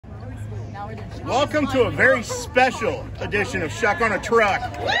Welcome to a very special edition of Schuck on a Truck.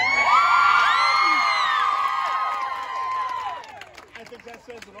 I think that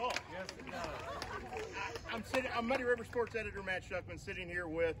says it all. Yes, it does. I'm Muddy River Sports Editor Matt Schuckman, sitting here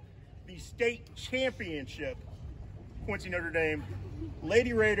with the state championship Quincy Notre Dame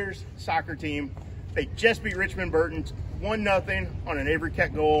Lady Raiders soccer team. They just beat Richmond Burton 1-0 on an Avery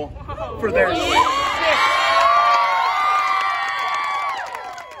Keck goal for their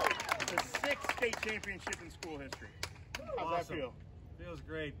sixth state championship in school history. How's that feel? Feels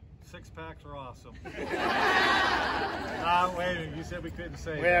great. 6-packs are awesome. Wait a minute, you said we couldn't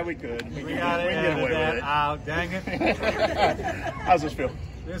say that. Yeah, we could. We got to edit that out. Dang it. How's this feel?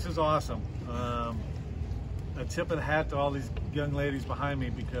 This is awesome. A tip of the hat to all these young ladies behind me,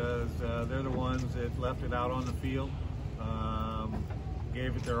 because they're the ones that left it out on the field,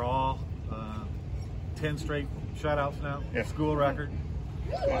 gave it their all. 10 straight shutouts now, school record.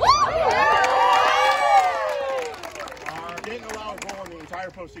 Didn't allow a goal in the entire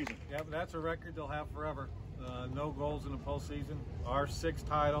postseason. Yeah, but that's a record they'll have forever. No goals in the postseason. Our 6th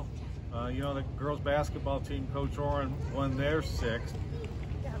title. You know, the girls basketball team, Coach Oren, won their 6th.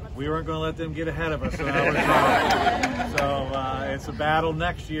 We weren't going to let them get ahead of us, so now we're trying. So it's a battle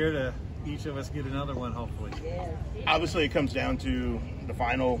next year to each of us get another one, hopefully. Obviously, it comes down to the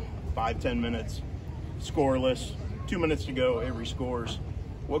final 5-10 minutes, scoreless, 2 minutes to go, Avery scores.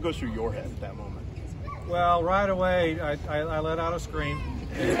 What goes through your head at that moment? Well, right away, I let out a scream.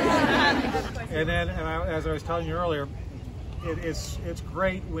 And then, as I was telling you earlier, it's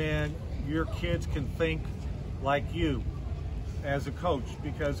great when your kids can think like you as a coach,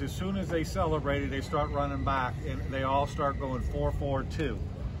 because as soon as they celebrated, they start running back and they all start going 4-4-2.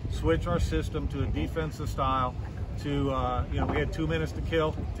 Switch our system to a defensive style. To we had 2 minutes to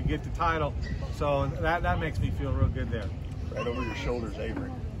kill to get the title, so that makes me feel real good there. Right over your shoulders,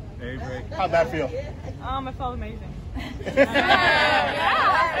 Avery. Avery, how'd that feel? It felt amazing. There's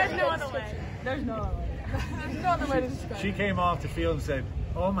no other way. There's no other way to describe it. She came off the field and said,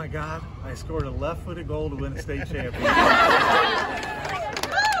 "Oh my God, I scored a left-footed goal to win a state championship." There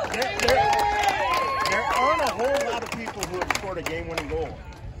aren't a whole lot of people who have scored a game-winning goal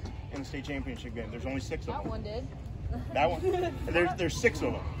in the state championship game. There's only 6 of them. That one did. That one? There's 6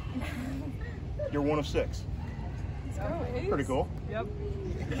 of them. You're one of 6. Pretty cool. Yep.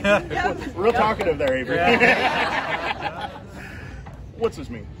 Real talkative there, Avery. Yeah. What's this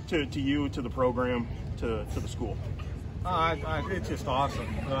mean to you, to the program, to the school? It's just awesome.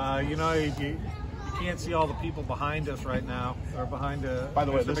 You can't see all the people behind us right now, or behind the. By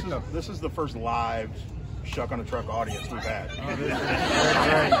the way, this is the first live Schuck on a Truck audience we've had. Oh, this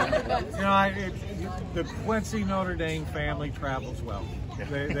is great. The Quincy Notre Dame family travels well.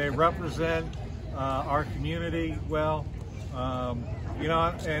 They represent our community well.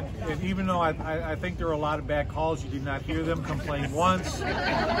 And even though I think there are a lot of bad calls, you did not hear them complain once.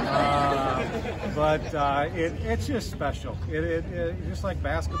 But it's just special. It just like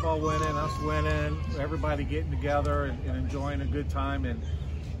basketball winning, us winning, everybody getting together and enjoying a good time, and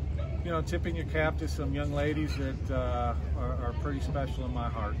tipping your cap to some young ladies that are pretty special in my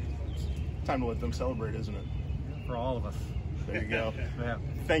heart. Time to let them celebrate, isn't it? For all of us. There you go. Yeah.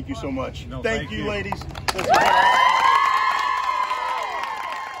 Thank you so much. No, thank you, ladies.